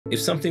If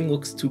something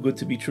looks too good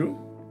to be true,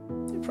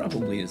 it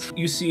probably is.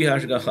 You see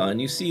hashgacha, and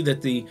you see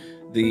that the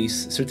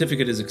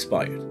certificate is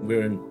expired.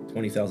 We're in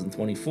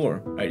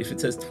 2024, right? If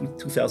it says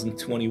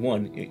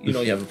 2021, you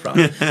know you have a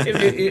problem.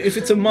 if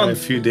it's a month,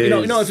 a few days,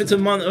 if it's a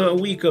month, a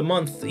week, a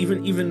month,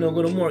 even a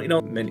little more,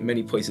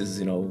 many places,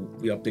 we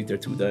update their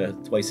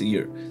twice a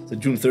year. So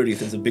June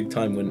 30th is a big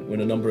time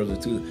when a number of the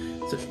two.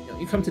 So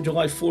you come to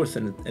July 4th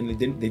and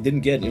they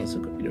didn't get, so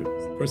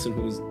the person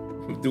who was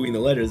doing the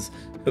letters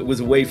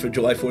was away for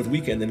July 4th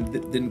weekend and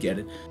didn't get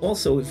it.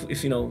 Also,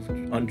 if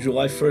on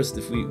July 1st,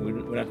 if we're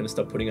not going to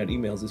stop putting out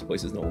emails, this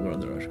place is no longer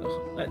under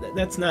hashgacha.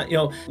 That's not,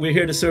 we're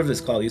here to serve this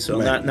Klal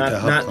Yisrael, not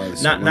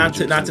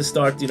to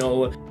start,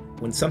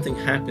 when something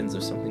happens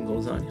or something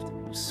goes on, you have to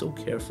be so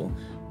careful.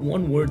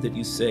 One word that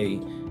you say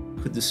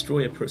could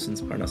destroy a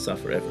person's parnassah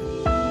forever.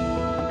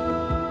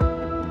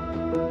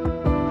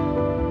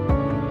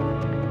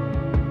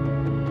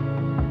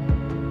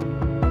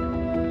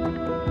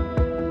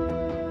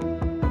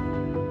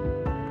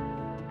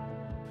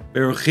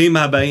 Beruchim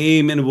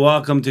habayim, and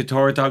welcome to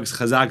Torah Talks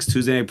Chazaq's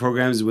Tuesday night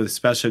programs with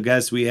special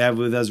guests. We have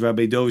with us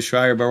Rabbi Dov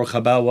Schreier. Baruch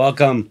haba,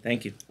 welcome.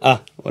 Thank you.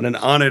 What an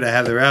honor to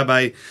have the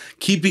rabbi.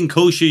 Keeping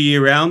kosher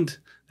year round.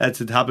 That's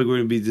the topic we're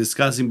going to be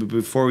discussing. But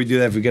before we do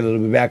that, if we get a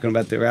little bit background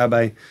about the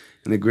rabbi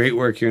and the great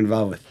work you're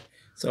involved with.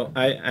 So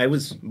I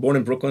was born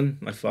in Brooklyn.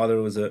 My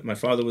father was a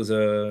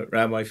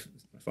rabbi. My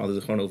father,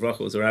 Zichrono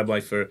Livracha, was a rabbi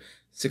for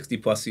 60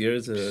 plus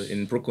years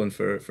in Brooklyn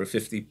for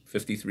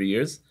 53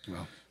 years.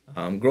 Wow.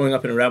 Growing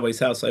up in a rabbi's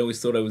house, I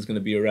always thought I was going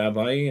to be a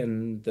rabbi,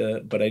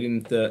 but I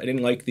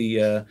didn't like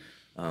the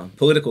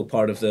political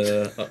part of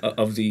the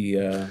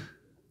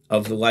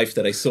life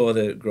that I saw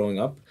growing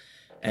up.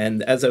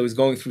 And as I was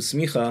going through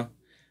smicha,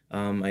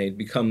 I had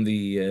become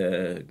the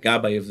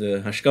gabbai of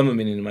the hashkama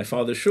minyan in my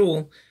father's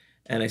shul,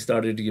 and I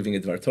started giving a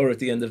dvar Torah at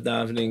the end of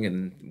davening.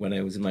 And when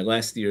I was in my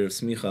last year of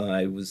smicha,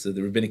 I was the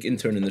rabbinic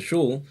intern in the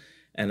shul,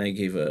 and I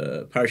gave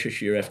a parsha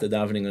shir after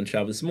davening on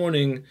Shabbos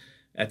morning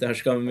at the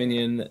hashkama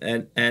minyan,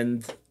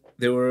 and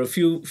there were a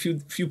few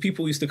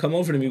people who used to come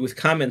over to me with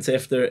comments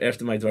after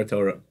my dvar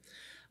Torah.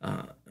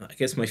 I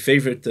guess my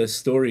favorite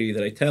story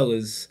that I tell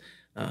is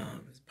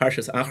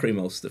Parshas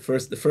Achrimos. The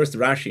first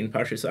Rashi in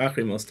Parshas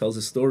Achrimos tells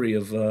a story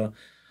of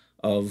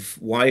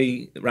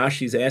why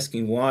Rashi's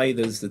asking, why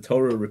does the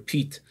Torah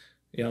repeat?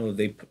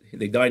 They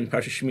died in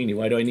Parshas Shemini.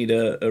 Why do I need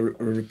a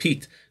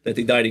repeat that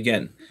they died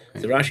again?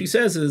 So Rashi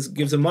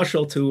gives a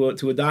mashal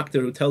to a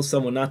doctor who tells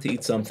someone not to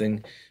eat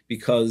something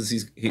because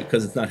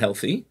it's not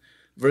healthy,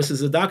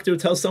 versus a doctor who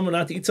tells someone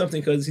not to eat something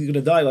because he's going to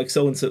die like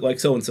so and so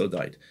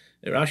died.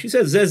 And Rashi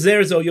says this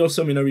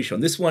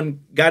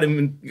one got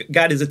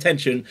his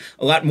attention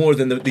a lot more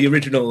than the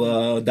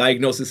original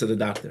diagnosis of the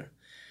doctor.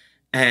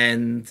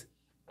 And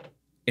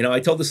I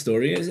told the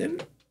story,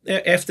 and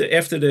after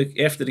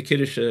the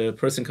Kiddush, a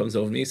person comes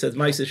over to me. He says,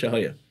 "Ma'aseh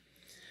shahaya."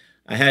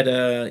 I had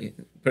a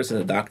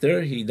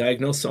doctor. He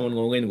diagnosed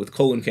someone with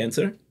colon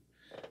cancer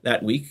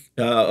that week,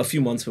 a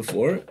few months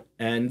before.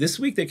 And this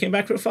week they came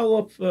back for a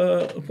follow-up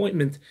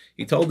appointment.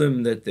 He told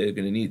them that they're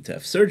going to need to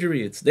have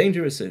surgery. It's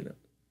dangerous.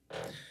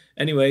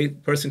 Anyway,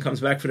 the person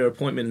comes back for their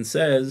appointment and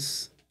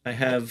says, I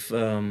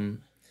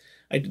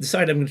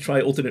decided I'm going to try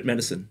alternate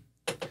medicine.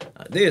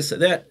 This,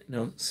 that.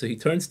 So he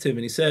turns to him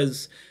and he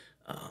says,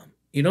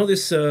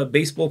 this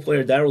baseball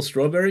player, Darryl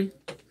Strawberry?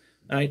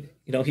 Right?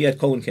 He had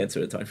colon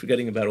cancer at the time,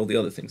 forgetting about all the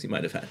other things he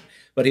might have had.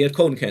 But he had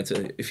colon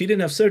cancer. If he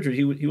didn't have surgery,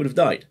 he would have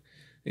died.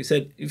 He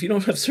said, if you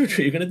don't have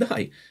surgery, you're going to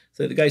die.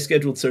 So the guy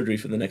scheduled surgery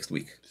for the next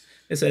week.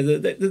 He said,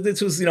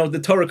 this was, the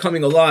Torah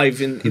coming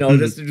alive, and,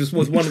 just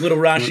with one little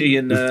Rashi.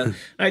 And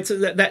right, so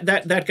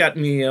that got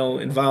me,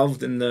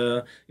 involved. And,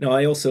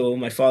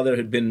 my father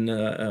had been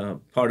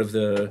part of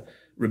the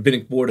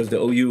rabbinic board of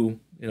the OU,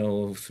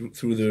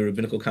 through the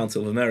Rabbinical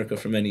Council of America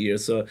for many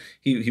years. So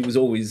he was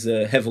always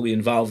heavily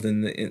involved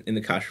in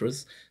the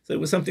kashrus. So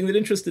it was something that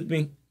interested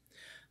me.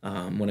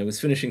 When I was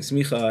finishing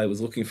smicha, I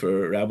was looking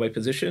for a rabbi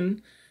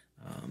position.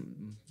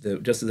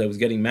 Just as I was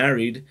getting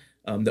married,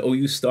 the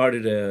OU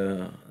started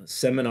a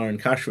seminar in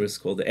kashrus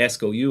called the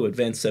Ask OU,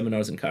 Advanced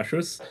Seminars in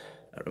Kashrus.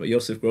 Rabbi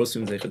Yosef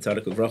Grossman,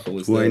 Zechat Livracha,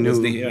 was I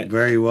knew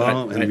very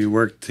well, and we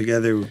worked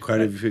together with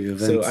quite a few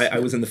events. So I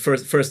was in the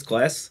first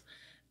class,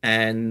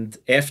 and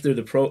after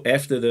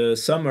the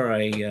summer,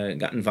 I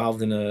got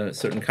involved in a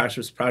certain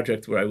kashrus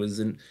project where I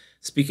was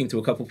speaking to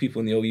a couple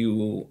people in the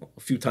OU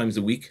a few times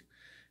a week.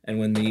 And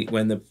when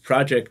the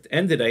project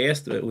ended, I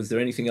asked, was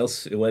there anything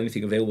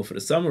available for the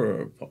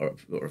summer or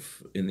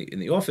in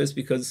the office,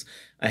 because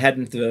I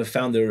hadn't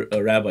found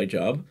a rabbi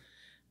job,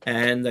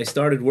 and I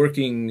started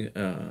working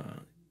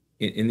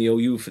in the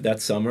OU for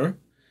that summer,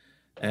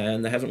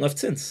 and I haven't left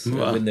since.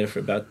 Wow. I've been there for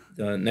about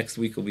next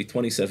week will be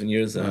 27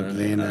 years. I'm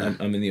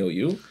in the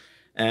OU,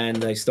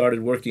 and I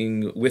started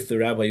working with the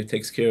rabbi who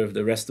takes care of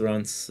the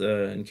restaurants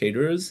and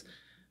caterers.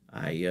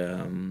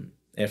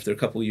 After a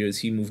couple of years,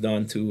 he moved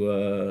on to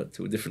a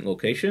different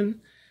location,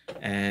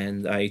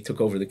 and I took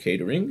over the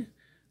catering.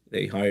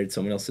 they hired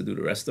someone else to do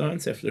the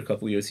restaurants. After a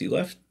couple of years, he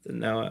left, and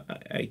now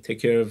I take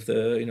care of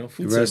the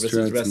food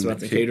services,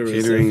 restaurants, and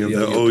catering of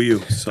the OU.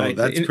 So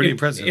that's pretty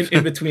impressive.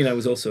 In between, I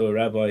was also a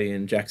rabbi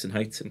in Jackson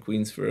Heights in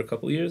Queens for a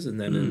couple of years, and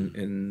then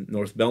in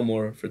North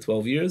Belmore for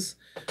 12 years.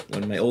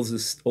 When my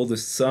oldest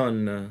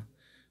son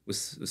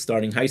was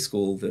starting high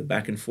school, the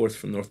back and forth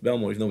from North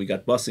Belmore, even though we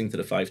got busing to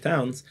the 5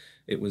 towns,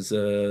 it was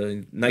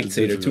night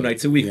Seder 2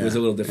 nights a week. It was a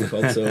little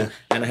difficult. So,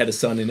 and I had a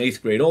son in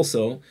 8th grade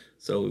also,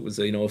 so it was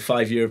a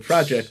 5-year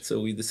project. So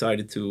we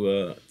decided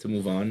to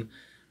move on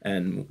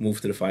and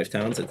move to the 5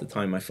 towns. At the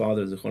time, my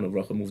father, Zichron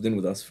Avracha, moved in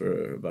with us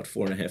for about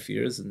 4.5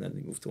 years, and then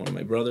he moved to one of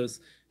my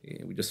brothers.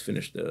 We just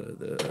finished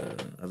the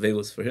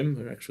Avelos for him.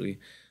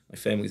 My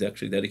family's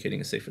actually dedicating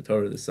a Sefer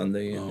Torah this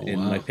Sunday in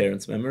my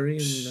parents' memory.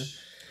 And,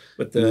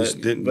 but the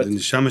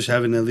Neshama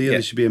having Aliyah,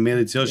 there should be a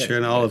Melech Yosher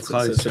and all of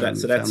Klal. So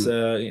that's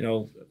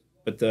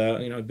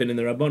I've been in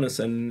the Rabbonos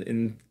and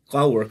in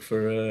Klal work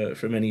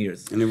for many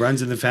years. And it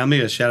runs in the family.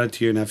 A shout out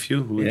to your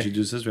nephew who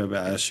introduced us, Rabbi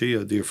Ashi,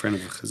 a dear friend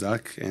of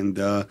Chazaq. And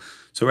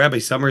so, Rabbi,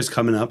 summer is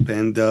coming up,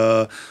 and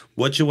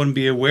what you want to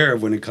be aware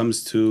of when it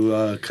comes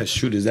to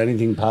kashrut? Does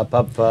anything pop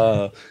up?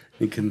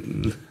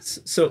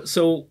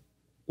 So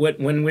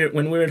when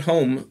we're at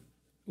home,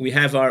 we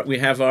have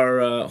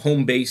our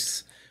home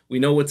base. We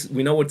know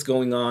what's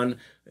going on.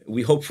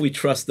 We hopefully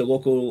trust the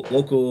local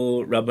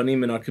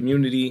rabbanim in our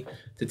community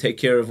to take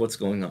care of what's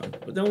going on.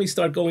 But then we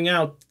start going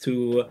out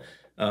to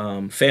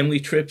family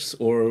trips,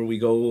 or we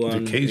go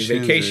on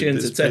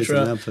vacations,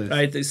 etc.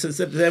 Right? So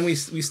then we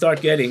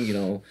start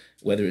getting,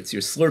 whether it's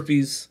your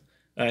Slurpees,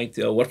 right?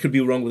 What could be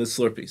wrong with a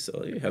Slurpee?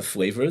 So you have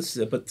flavors,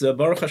 but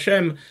Baruch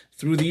Hashem,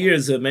 through the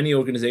years, many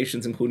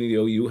organizations, including the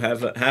OU,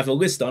 have a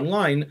list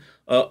online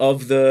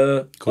of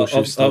the of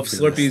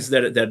Slurpees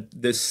that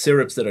the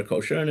syrups that are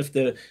kosher, and if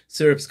the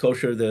syrup's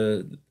kosher,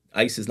 the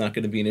ice is not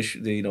going to be an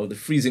issue. The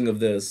freezing of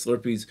the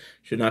Slurpees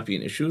should not be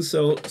an issue.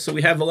 So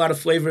we have a lot of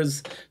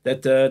flavors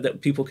that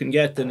people can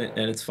get, and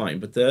it's fine.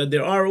 But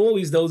there are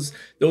always those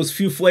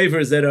few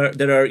flavors that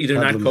are either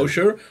not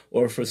kosher,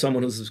 or for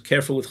someone who's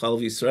careful with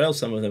Chalav Yisrael,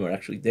 some of them are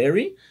actually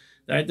dairy.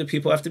 Right, that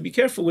people have to be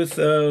careful with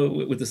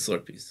the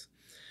Slurpees.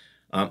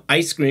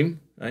 Ice cream,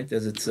 right?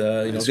 As it's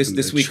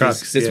this week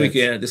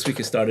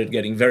has started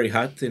getting very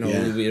hot.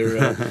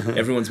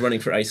 Everyone's running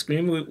for ice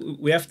cream.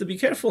 We have to be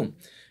careful.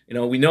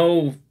 We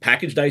know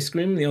packaged ice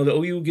cream. The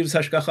OU gives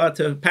hashgacha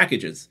to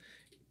packages.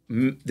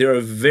 There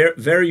are very,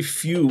 very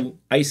few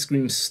ice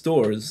cream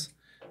stores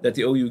that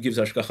the OU gives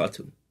hashgacha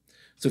to.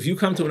 So if you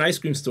come to an ice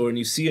cream store and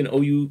you see an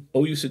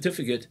OU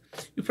certificate,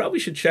 you probably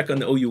should check on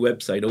the OU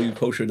website,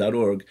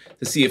 oukosher.org,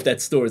 to see if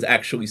that store is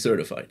actually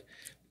certified.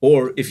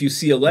 Or if you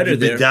see a letter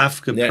there... The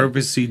DAFCA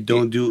purposely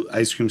don't do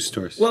ice cream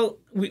stores. Well,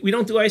 we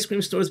don't do ice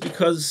cream stores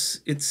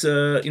because it's,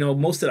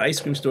 most of the ice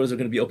cream stores are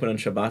going to be open on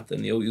Shabbat,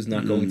 and the OU is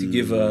not going to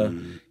give a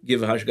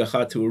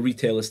hashgacha to a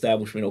retail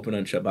establishment open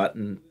on Shabbat,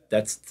 and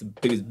that's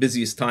the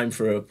busiest time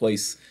for a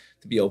place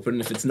to be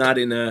open. If it's not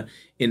in a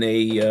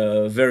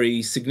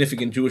very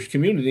significant Jewish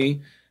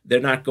community, they're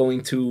not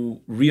going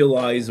to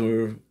realize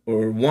or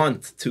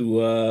want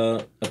to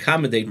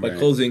accommodate by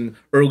closing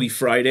early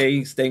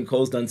Friday, staying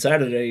closed on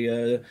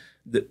Saturday,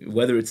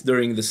 whether it's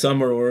during the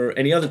summer or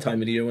any other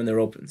time of the year when they're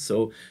open.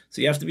 So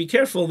you have to be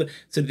careful.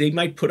 So they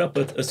might put up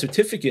a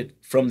certificate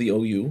from the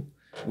OU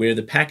where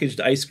the packaged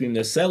ice cream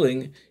they're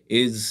selling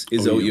is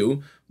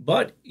OU,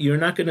 but you're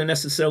not going to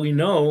necessarily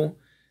know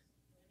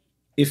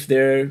if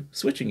they're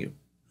switching you.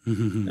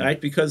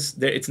 Right, because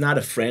it's not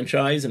a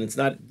franchise, and it's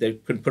not. They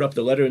could put up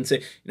the letter and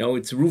say,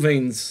 it's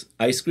Ruvain's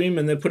ice cream,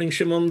 and they're putting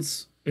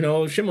Shimon's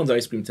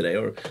ice cream today.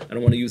 Or I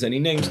don't want to use any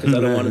names because I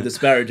don't want to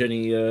disparage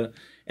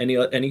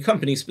any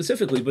company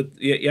specifically, but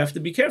you have to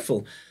be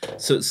careful.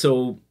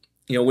 So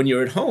when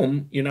you're at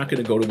home, you're not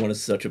going to go to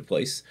such a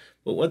place.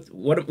 But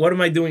what am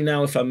I doing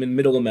now if I'm in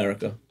Middle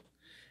America,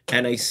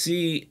 and I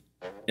see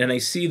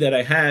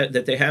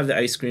that they have the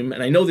ice cream,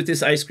 and I know that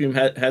this ice cream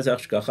has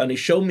hashgacha, and they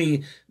show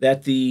me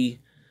that the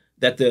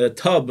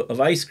tub of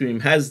ice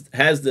cream has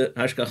the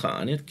hashgacha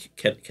on it.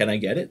 Can I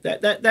get it?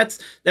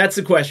 That's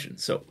the question.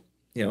 So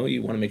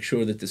you want to make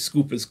sure that the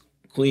scoop is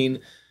clean,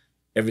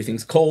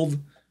 everything's cold.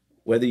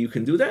 Whether you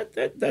can do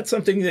that's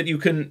something that you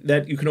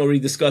can already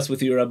discuss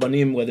with your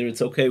rabbanim, whether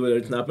it's okay, whether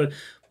it's not.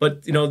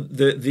 But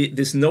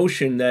this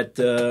notion that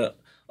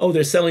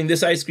they're selling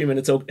this ice cream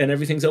and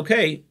everything's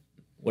okay.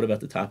 What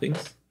about the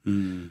toppings?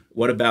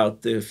 What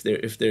about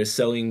if they're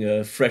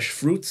selling fresh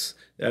fruits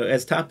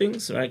as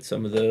toppings? Right,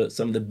 some of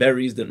the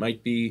berries that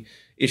might be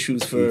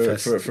issues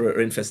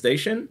for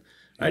infestation.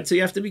 Right, so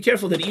you have to be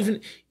careful that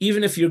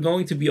even if you're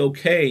going to be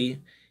okay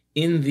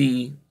in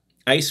the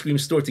ice cream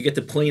store to get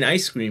the plain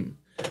ice cream,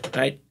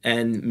 right,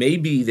 and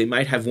maybe they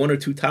might have 1 or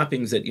 2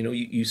 toppings that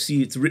you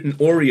see it's written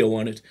Oreo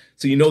on it,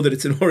 so you know that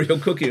it's an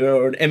Oreo cookie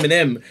or an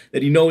M&M,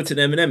 that it's an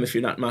M&M if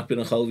you're not makbid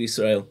on Chalav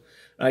Yisrael.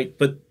 Right,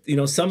 but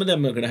some of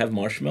them are going to have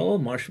marshmallow.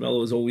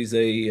 Marshmallow is always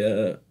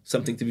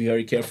something to be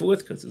very careful with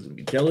because there's going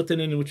to be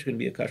gelatin in it, which can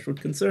be a kashrut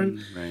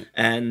concern. Right.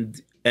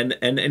 And and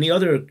any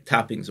other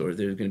toppings, or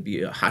there's going to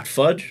be a hot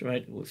fudge,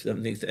 right? If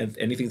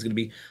anything's going to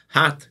be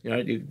hot,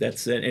 right?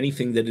 That's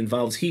anything that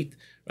involves heat,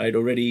 right?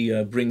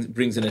 Already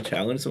brings in a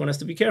challenge. So one has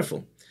to be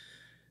careful.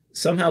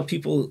 Somehow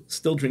people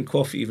still drink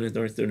coffee even if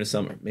during the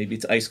summer. Maybe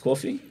it's iced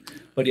coffee,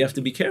 but you have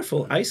to be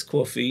careful. Iced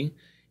coffee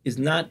is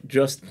not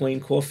just plain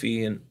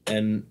coffee and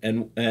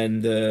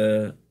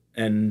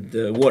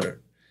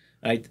water.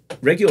 Right?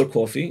 Regular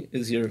coffee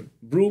is your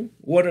brew,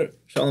 water,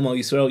 Shalom Al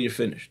Yisrael, you're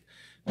finished.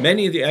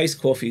 Many of the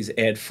iced coffees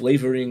add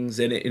flavorings,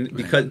 and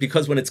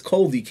because when it's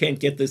cold, you can't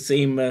get the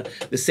same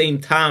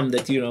tom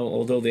that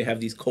although they have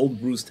these cold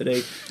brews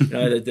today,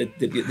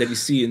 that you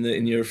see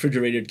in your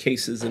refrigerated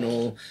cases and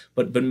all.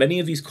 But many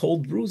of these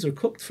cold brews are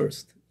cooked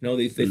first.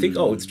 They think,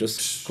 oh, it's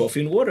just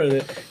coffee and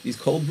water. These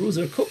cold brews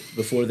are cooked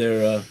before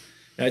they're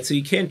right. So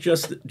you can't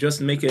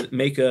just make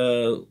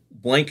a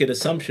blanket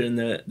assumption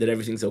that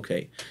everything's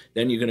okay.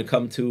 Then you're going to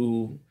come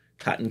to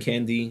cotton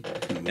candy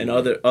and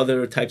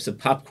other types of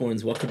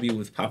popcorns. What could be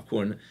with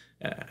popcorn?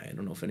 I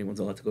don't know if anyone's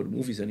allowed to go to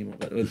movies anymore,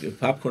 but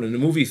popcorn in the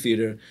movie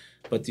theater.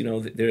 But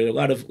there are a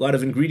lot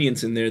of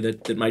ingredients in there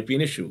that might be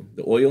an issue.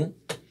 The oil,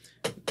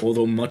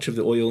 although much of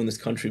the oil in this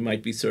country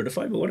might be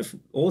certified, but what if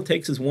all it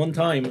takes is one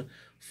time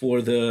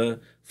for them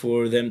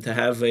to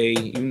have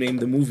you name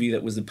the movie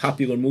that was a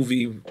popular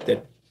movie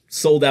that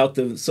sold out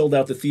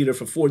the theater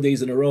for 4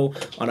 days in a row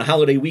on a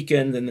holiday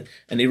weekend, and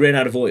they ran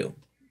out of oil.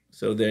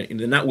 So they're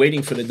not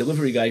waiting for the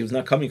delivery guy who's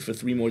not coming for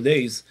 3 more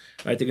days,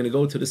 right? They're going to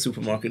go to the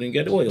supermarket and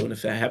get oil, and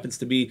if it happens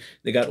to be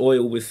they got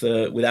oil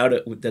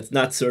that's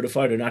not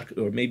certified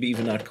or maybe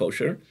even not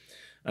kosher,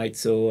 right?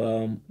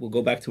 So we'll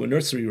go back to a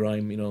nursery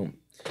rhyme.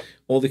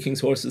 All the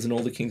king's horses and all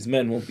the king's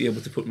men won't be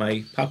able to put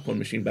my popcorn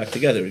machine back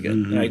together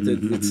again, right?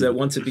 It's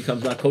once it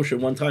becomes not kosher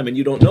one time, and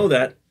you don't know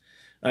that,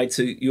 right?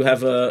 So you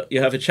have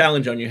a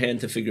challenge on your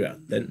hand to figure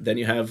out. Then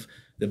you have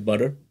the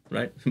butter,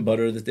 right?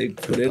 Butter that they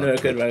put in right,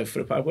 for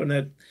the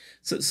popcorn.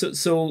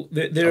 So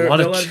there are a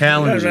lot of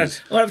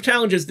challenges. A lot of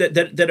challenges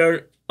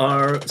that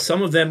are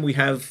some of them we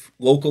have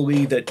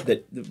locally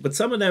but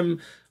some of them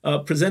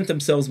present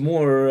themselves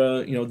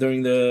more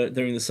during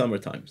the summer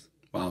times.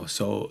 Wow.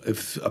 So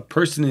if a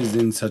person is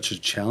in such a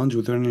challenge,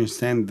 we don't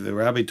understand. The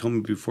rabbi told me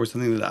before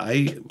something that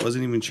I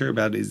wasn't even sure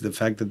about is the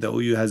fact that the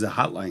OU has a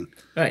hotline.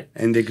 Right.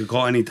 And they could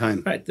call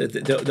anytime. Right.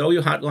 The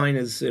OU hotline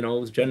is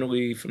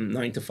generally from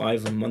 9 to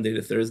 5 on Monday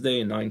to Thursday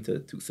and 9 to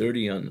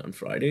 2:30 on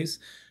Fridays.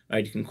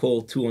 Right. You can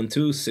call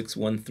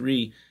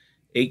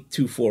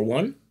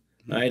 212-613-8241.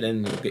 Right.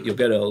 And you'll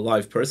get a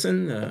live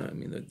person.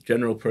 The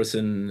general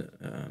person,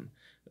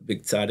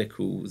 big tzaddik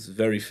who's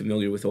very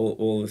familiar with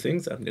all the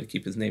things. I'm going to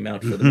keep his name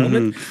out for the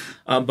moment.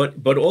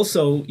 But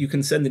also you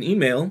can send an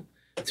email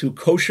to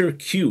kosher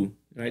Q,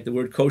 right? The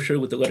word kosher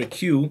with the letter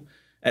Q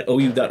at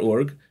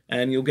ou.org,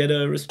 and you'll get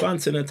a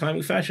response in a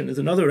timely fashion. There's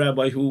another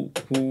rabbi who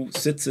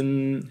sits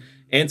and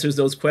answers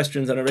those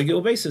questions on a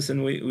regular basis,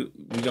 and we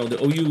know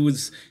the OU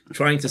is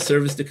trying to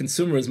service the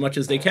consumer as much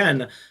as they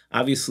can.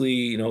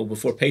 Obviously,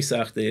 before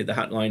Pesach, the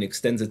hotline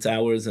extends its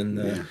hours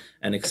and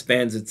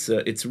expands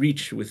its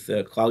reach with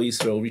Klal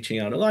Yisrael reaching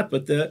out a lot.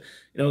 But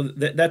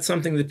that's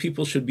something that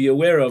people should be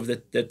aware of,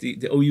 that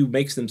the OU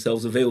makes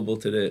themselves available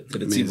to the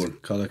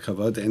tzibur. Kol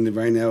hakavod. And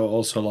right now,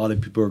 also a lot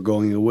of people are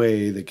going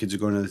away. The kids are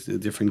going to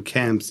different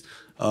camps.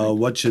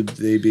 What should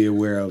they be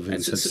aware of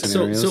in such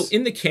scenarios? So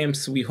in the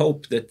camps, we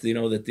hope that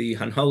that the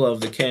hanhala of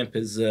the camp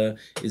is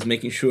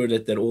making sure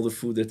that all the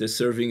food that they're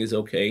serving is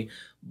okay.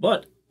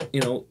 But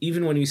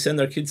even when we send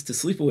our kids to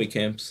sleepaway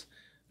camps,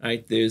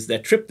 right, there's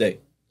that trip day.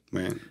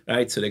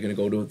 Right. So they're going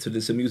to go to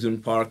this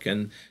amusement park,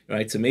 and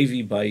so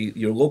maybe by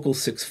your local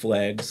Six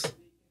Flags,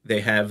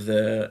 they have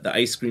the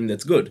ice cream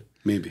that's good.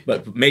 Maybe,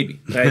 right,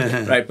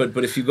 right.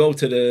 But if you go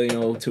to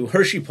to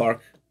Hershey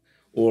Park,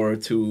 or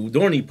to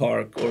Dorney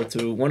Park, or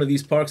to one of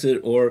these parks,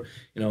 or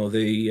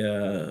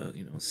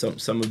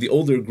some of the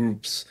older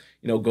groups,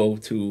 go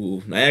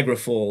to Niagara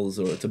Falls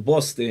or to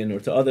Boston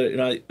or to other.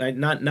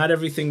 Not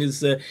everything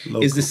is the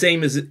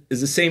same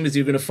as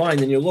you're going to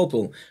find in your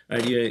local.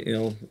 Right?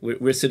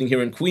 We're sitting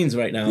here in Queens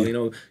right now.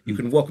 You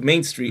can walk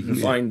Main Street and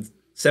find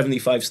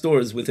 75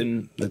 stores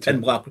within a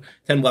 10 block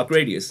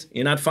radius.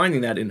 You're not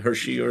finding that in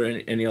Hershey or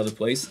any other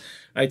place.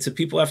 Right, so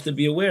people have to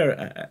be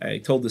aware. I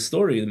told the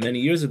story many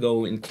years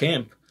ago in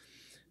camp.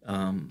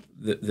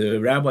 The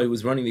rabbi who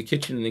was running the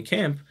kitchen in the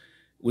camp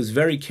was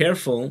very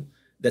careful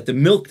that the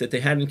milk that they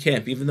had in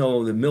camp, even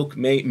though the milk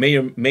may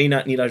or may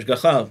not need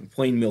ashgacha,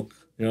 plain milk,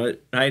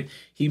 right?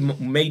 He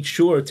made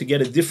sure to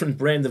get a different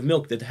brand of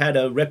milk that had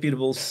a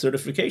reputable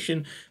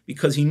certification,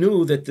 because he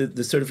knew that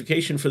the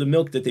certification for the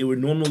milk that they were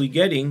normally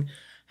getting,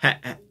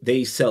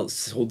 they sold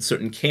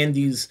certain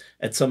candies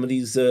at some of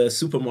these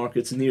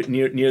supermarkets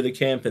near the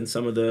camp and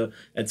some of the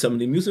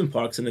amusement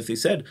parks, and if they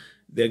said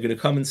they're going to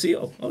come and see,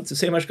 it's the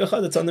same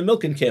ashgacha that's on the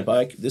milk in camp.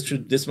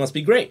 This must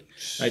be great,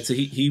 right? So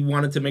he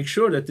wanted to make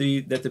sure that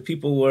the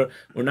people were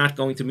not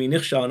going to be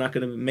nichshal, not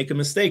going to make a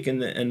mistake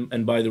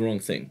and buy the wrong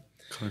thing.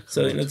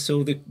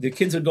 So the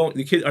kids are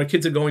going. Our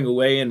kids are going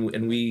away,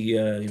 and we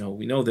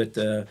we know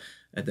that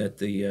that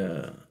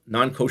the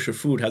non-kosher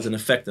food has an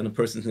effect on a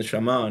person's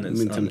neshama,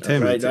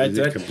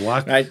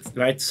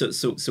 right.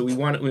 So we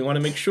want to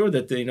make sure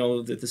that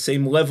that the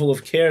same level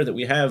of care that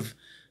we have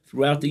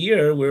throughout the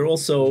year, we're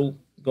also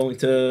going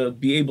to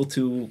be able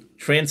to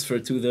transfer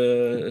to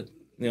the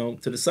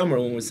summer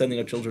when we're sending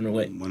our children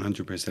away.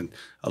 100%.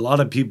 A lot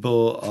of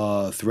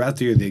people throughout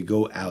the year, they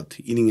go out.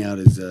 Eating out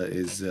is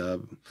there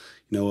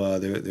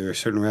are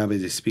certain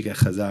rabbis, they speak at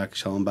Chazaq,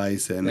 Shalom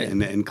Bayis,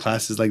 and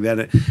classes like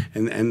that.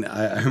 And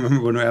I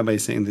remember one rabbi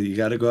saying that you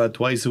got to go out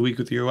twice a week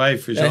with your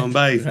wife for Shalom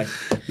Bayis. Right.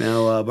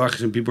 Now, Baruch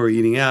Hashem, people are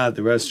eating out.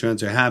 The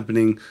restaurants are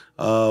happening.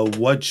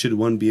 What should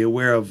one be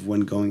aware of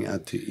when going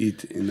out to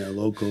eat in a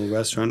local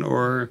restaurant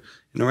or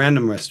in a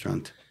random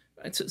restaurant?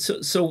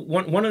 So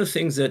one of the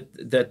things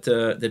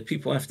that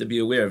people have to be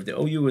aware of, the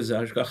OU is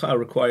Hashgacha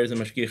requires a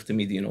mashgiach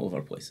tamidi in all of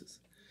our places,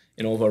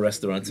 in all of our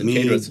restaurants and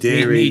caterers.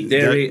 Meat,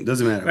 dairy,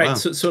 doesn't matter. Right. Wow.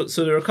 So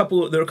there are a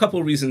couple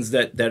of reasons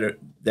that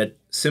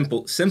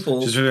simple. Just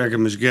like a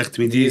mashgiach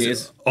tamidi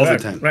is all the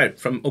time. Right,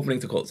 from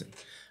opening to closing.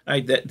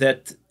 Right.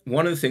 That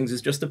one of the things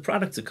is just the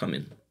products that come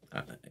in.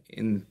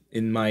 In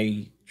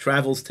my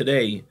travels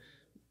today,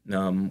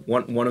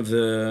 one of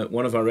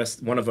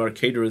our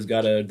caterers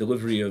got a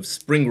delivery of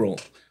spring roll,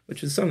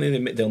 which is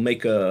something they'll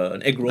make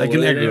an egg roll, like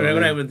an egg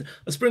roll,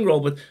 a spring roll.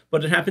 But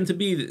it happened to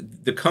be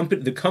the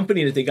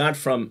company that they got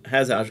from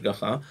has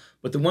ashgacha,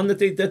 but the one that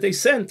they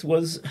sent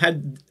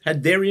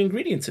had dairy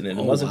ingredients in it.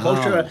 It wasn't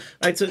kosher.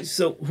 Right.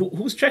 So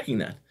who's checking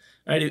that?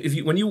 Right. If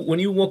when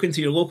you walk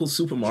into your local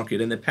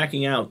supermarket and they're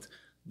packing out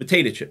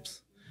potato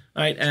chips,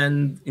 right,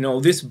 and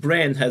this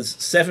brand has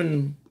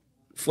 7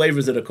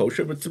 flavors that are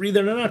kosher, but 3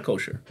 that are not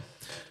kosher.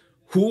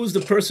 Who's the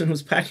person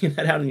who's packing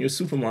that out in your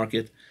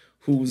supermarket?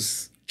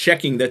 Who's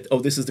checking that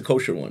this is the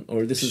kosher one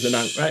or this is the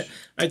non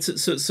right.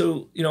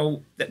 So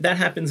that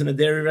happens in a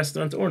dairy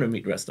restaurant or in a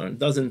meat restaurant. It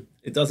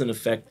doesn't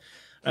affect.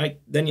 Right.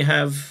 Then you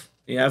have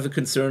the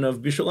concern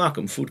of bishul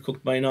akum, food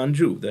cooked by a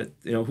non-Jew. That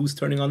who's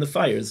turning on the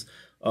fires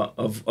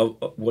of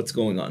what's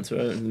going on. So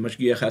the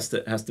mashgiach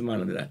has to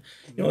monitor that.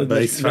 But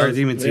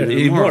Sfaradim, it's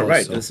even more,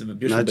 right? This is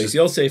bishul beis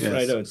Yosef,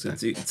 right?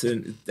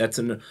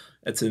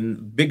 It's a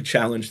big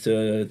challenge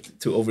to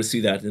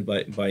oversee that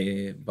by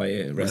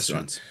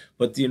restaurants.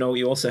 But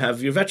you also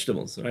have your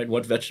vegetables, right?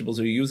 What vegetables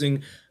are you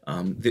using?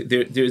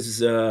 There's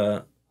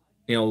the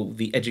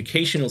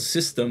educational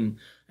system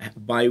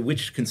by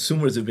which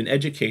consumers have been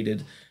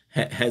educated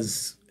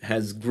has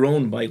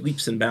grown by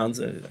leaps and bounds.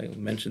 I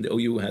mentioned the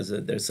OU has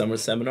their summer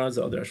seminars,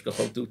 other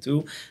Ashkachot do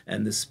too,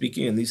 and the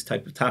speaking and these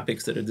type of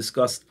topics that are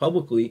discussed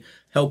publicly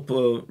help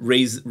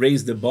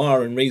raise the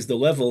bar and raise the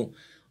level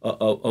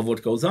of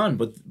what goes on.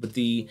 But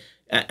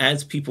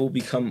as people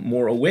become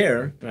more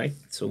aware, right?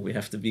 So we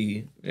have to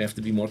be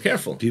more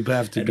careful. People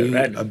have to be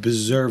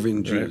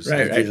observing Jews.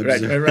 Right. They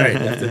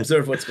have to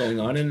observe what's going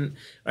on, and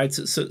right.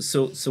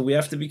 So we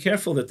have to be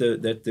careful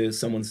that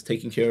someone's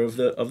taking care of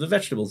the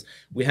vegetables.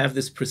 We have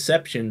this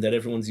perception that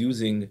everyone's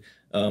using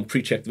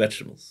pre-checked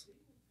vegetables.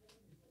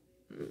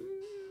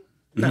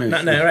 No,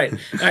 right.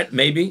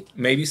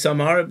 Maybe some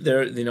are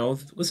there.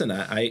 Listen,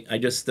 I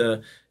just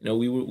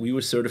we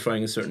were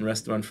certifying a certain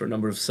restaurant for a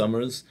number of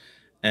summers.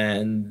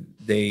 And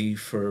they,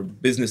 for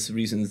business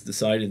reasons,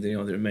 decided, there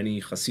are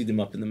many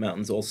Hasidim up in the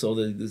mountains also,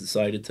 they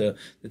decided to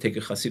take a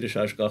Hasidish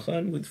hashgacha.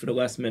 And for the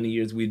last many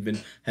years,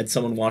 had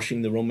someone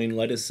washing the romaine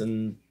lettuce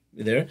and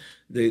there.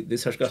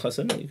 This hashgacha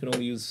said, no, you can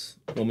only use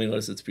romaine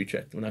lettuce that's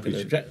pre-checked. We're not going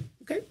to reject.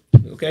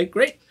 Okay,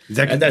 great.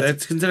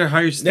 That's considered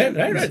higher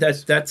standards. Right.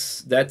 That's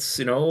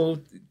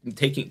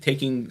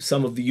taking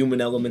some of the human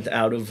element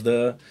out of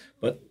the.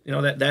 But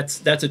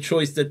that's a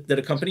choice that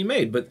a company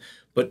made. But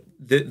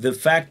the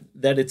fact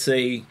that it's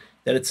a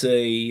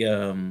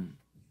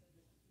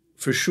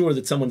for sure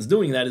that someone's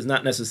doing that is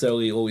not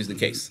necessarily always the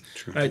case.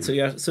 True. Right.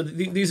 So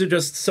these are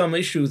just some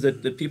issues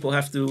that people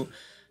have to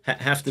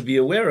be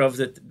aware of,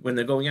 that when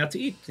they're going out to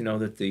eat.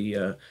 That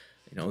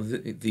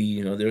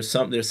there's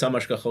some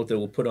ashkachot that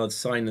will put on a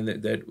sign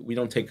that we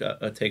don't take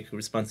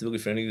responsibility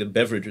for any of the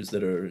beverages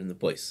that are in the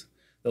place.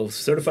 They'll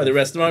certify the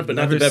restaurant, but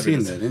not the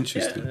beverages. Never seen that.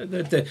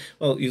 Interesting.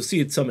 Well, you'll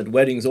see it some at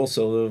weddings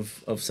also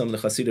of some of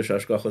the Hasidic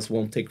hashgachas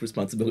won't take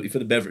responsibility for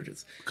the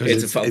beverages.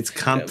 Because it's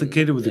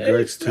complicated with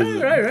regards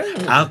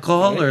to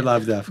alcohol or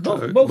lav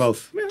dafka?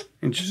 Both. Yeah,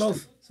 interesting.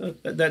 Both. So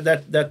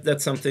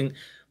that's something.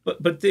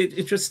 But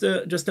it's just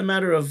a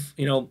matter of,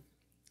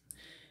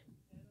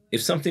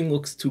 if something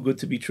looks too good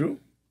to be true,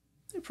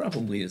 it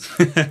probably is.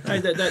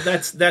 Right?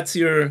 That's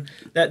your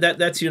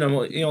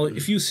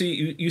if you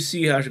see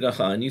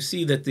hashgacha and you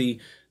see that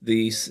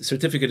the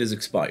certificate is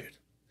expired,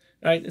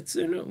 right? It's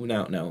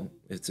now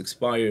it's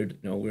expired.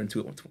 We're in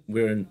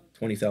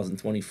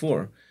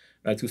 2024.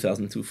 Right,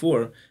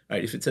 2024.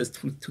 Right, if it says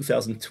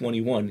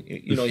 2021,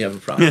 you have a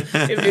problem.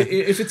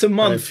 if it's a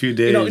month, a few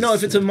days.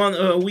 If it's a month,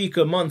 a week,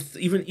 a month,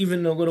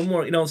 even a little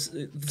more.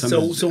 Some just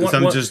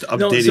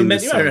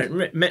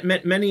updating.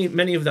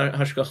 Many of the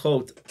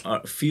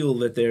hashgachot feel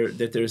that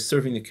they're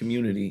serving the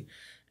community,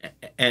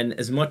 and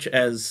as much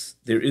as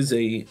there is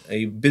a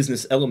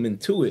business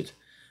element to it,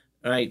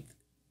 right?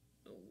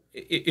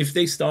 if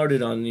they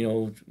started on,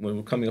 when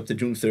we're coming up to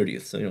June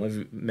 30th, so,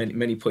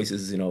 many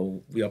places,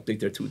 we update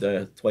their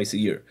twice a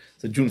year.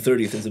 So June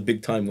 30th is a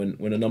big time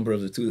when a number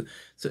of the two.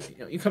 So,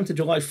 you come to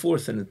July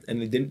 4th and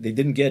they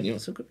didn't get,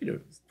 so it could be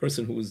the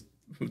person who was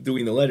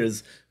doing the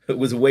letters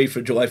was away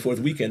for July 4th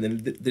weekend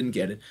and didn't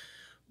get it.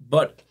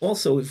 But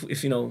also, if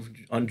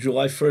on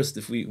July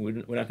 1st, we're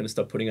not going to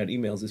start putting out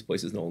emails, this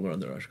place is no longer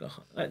under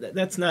Hashgacha.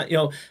 That's not,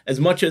 as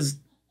much as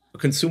a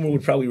consumer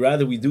would probably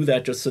rather we do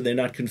that just so they're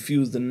not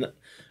confused. And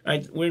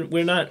right,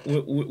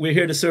 we're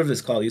here to serve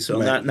this Klal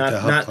Yisrael, right, not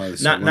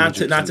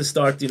to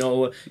start,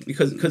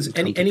 because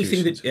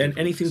anything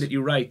that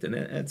you write, and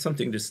it's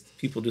something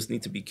people just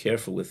need to be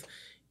careful with.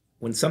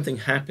 When something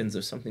happens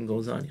or something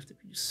goes on, you have to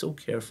be so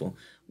careful.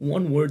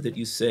 One word that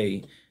you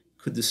say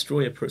could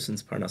destroy a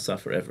person's parnasah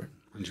forever.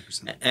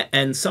 100%.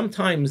 And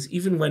sometimes,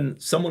 even when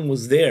someone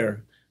was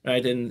there,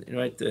 right,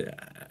 I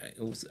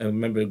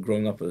remember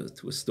growing up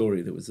to a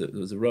story. There was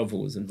a Rav who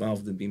was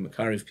involved in being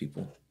Makarev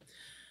people,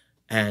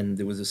 and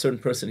there was a certain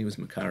person he was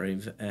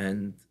Makarev,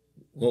 and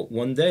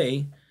one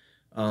day,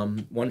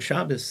 one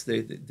Shabbos,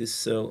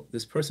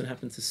 this person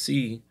happened to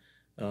see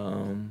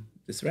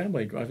this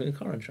rabbi driving a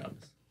car on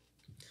Shabbos,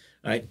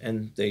 right,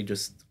 and they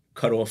just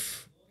cut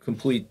off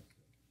complete,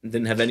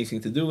 didn't have anything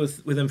to do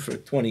with him for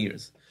 20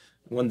 years.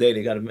 One day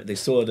they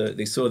saw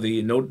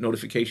the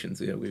notifications.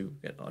 We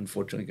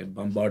unfortunately get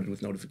bombarded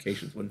with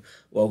notifications when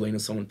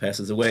someone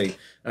passes away.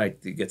 Right,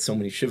 you get so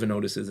many shiva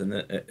notices and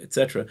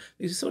etc.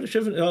 They saw the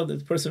shiva.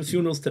 The person's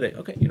funeral's today.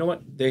 Okay, you know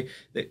what?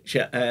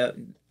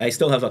 I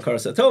still have a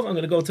karas hatov. I'm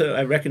going to go to.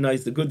 I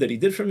recognize the good that he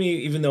did for me,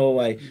 even though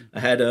I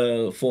had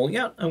a falling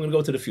out. I'm going to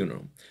go to the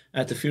funeral.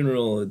 At the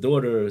funeral, a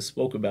daughter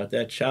spoke about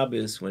that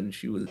Shabbos when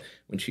she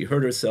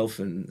hurt herself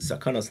in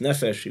sakanas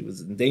nefesh. She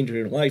was in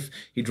danger in life.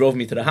 He drove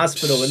me to the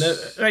hospital, and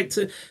right.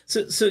 So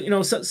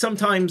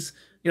sometimes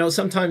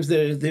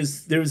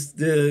there's there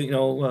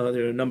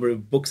are a number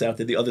of books out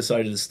there. The other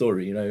side of the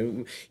story.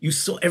 You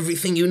saw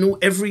everything. You knew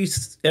every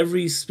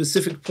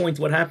specific point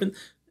what happened.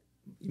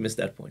 You missed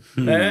that point.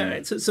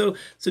 Right? So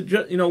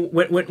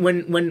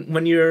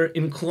when you're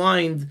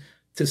inclined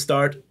to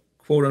start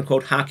quote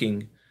unquote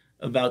hacking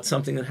about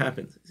something that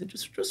happened,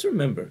 just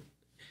remember,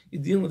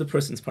 you're dealing with a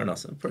person's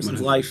parnasa, a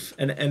person's life,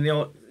 and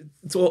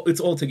it's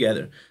all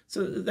together.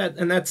 So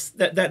that's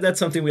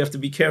something we have to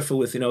be careful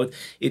with.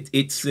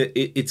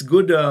 It's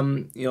good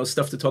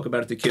stuff to talk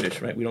about at the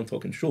kiddush, right? We don't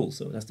talk in shul,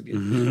 so it has to be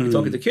we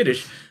talk at the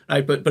kiddush,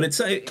 right? But it's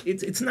not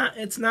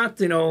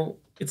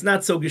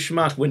so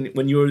geschmack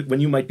when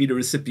you might be the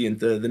recipient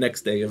the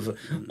next day of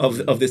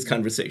this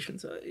conversation.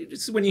 So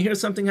just when you hear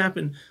something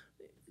happen,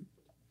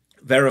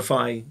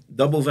 verify,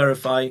 double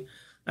verify.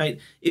 Right?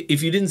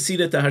 If you didn't see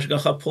that the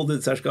hashgacha pulled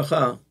its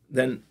hashgacha,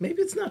 then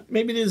maybe it's not.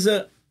 Maybe there's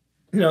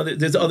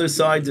there's other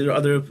sides, there are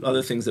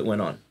other things that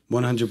went on.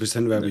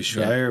 100% Rabbi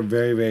Schreier,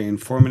 very, very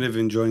informative,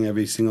 enjoying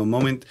every single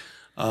moment.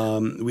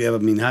 We have a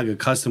minhag, a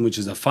custom, which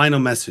is a final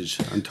message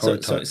on Torah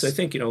Talks. So I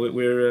think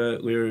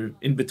we're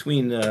in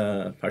between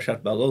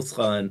Parshat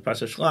Balotcha and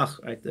Parshat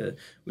Shlach, right?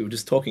 We were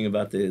just talking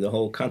about the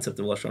whole concept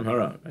of Lashon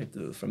Hara, right?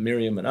 From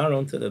Miriam and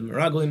Aaron to the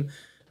Meraglim.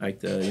 Right,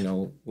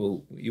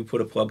 you put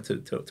a plug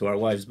to our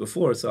wives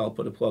before, so I'll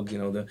put a plug.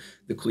 The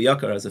Kli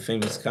Yakar has a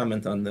famous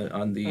comment on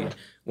the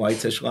why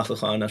Teshlach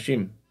Lecha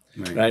Anashim.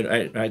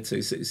 Right. So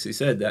he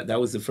said that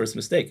was the first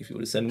mistake. If you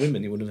would have sent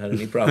women, you wouldn't have had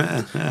any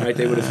problem. Right?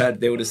 They would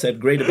have said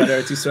great about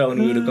Eretz Yisrael, and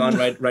we would have gone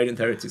right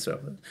into Eretz Yisrael.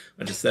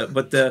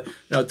 But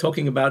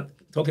talking about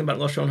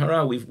Lashon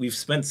Hara, we've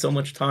spent so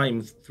much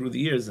time through the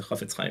years, the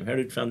Chafetz Chaim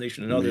Heritage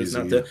Foundation and others,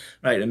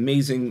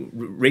 amazing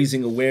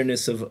raising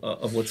awareness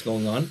of what's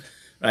going on.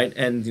 Right,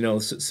 and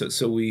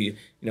so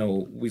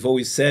we've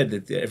always said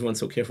that everyone's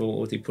so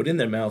careful what they put in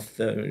their mouth.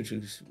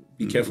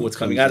 Be careful what's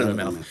coming out of their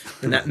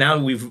mouth. And now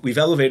we've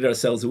elevated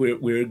ourselves.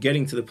 We're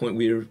getting to the point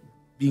where we're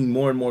being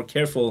more and more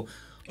careful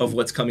of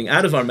what's coming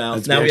out of our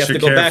mouths. Now we have to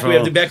go back. We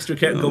have to be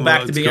go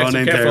back to being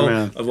extra careful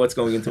of what's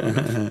going into our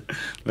mouth.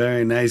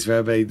 Very nice,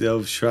 Rabbi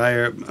Dov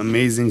Schreier.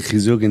 Amazing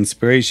chizuk,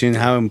 inspiration.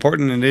 How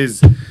important it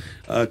is,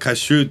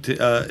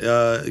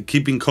 kashrut,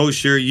 keeping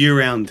kosher year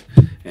round.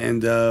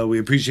 And we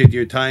appreciate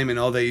your time and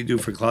all that you do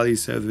for Klal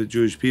Yisrael, the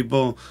Jewish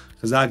people.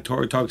 Chazaq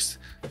Torah Talks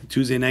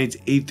Tuesday nights,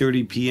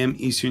 8:30 p.m.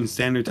 Eastern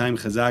Standard Time.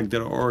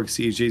 Chazaq.org,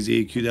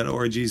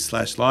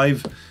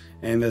 chazaq.org/live.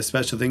 And a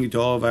special thank you to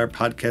all of our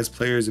podcast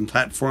players and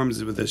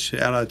platforms, with a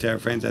shout out to our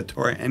friends at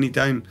Torah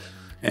Anytime.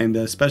 And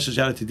a special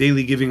shout out to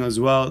Daily Giving as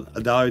well.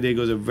 $1 a day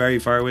goes a very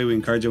far away. We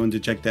encourage everyone to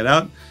check that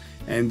out.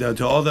 And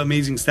to all the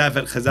amazing staff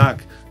at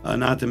Chazaq,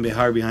 Natan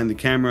Behar behind the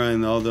camera,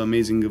 and all the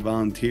amazing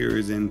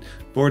volunteers and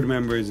board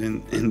members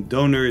and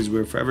donors,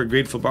 we're forever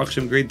grateful. Baruch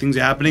Hashem, great things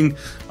are happening.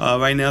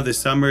 Right now, this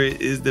summer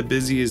is the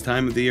busiest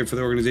time of the year for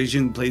the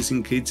organization,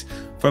 placing kids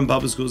from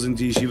public schools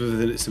into yeshiva for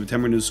the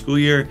September new school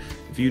year.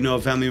 If you know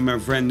a family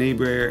member, friend,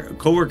 neighbor,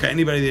 coworker,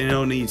 anybody that you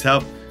know needs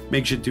help,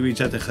 make sure to reach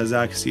out to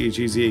Chazaq,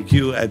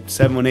 Chazaq, at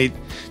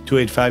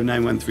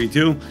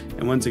 718-285-9132.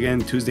 And once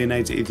again, Tuesday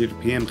nights,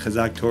 8:30 p.m.,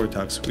 Chazaq Torah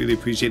Talks. Really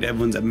appreciate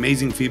everyone's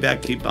amazing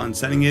feedback. Keep on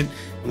sending it.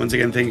 And once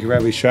again, thank you,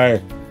 Rabbi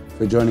Schreier.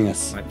 for joining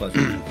us. My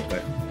pleasure.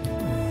 Bye.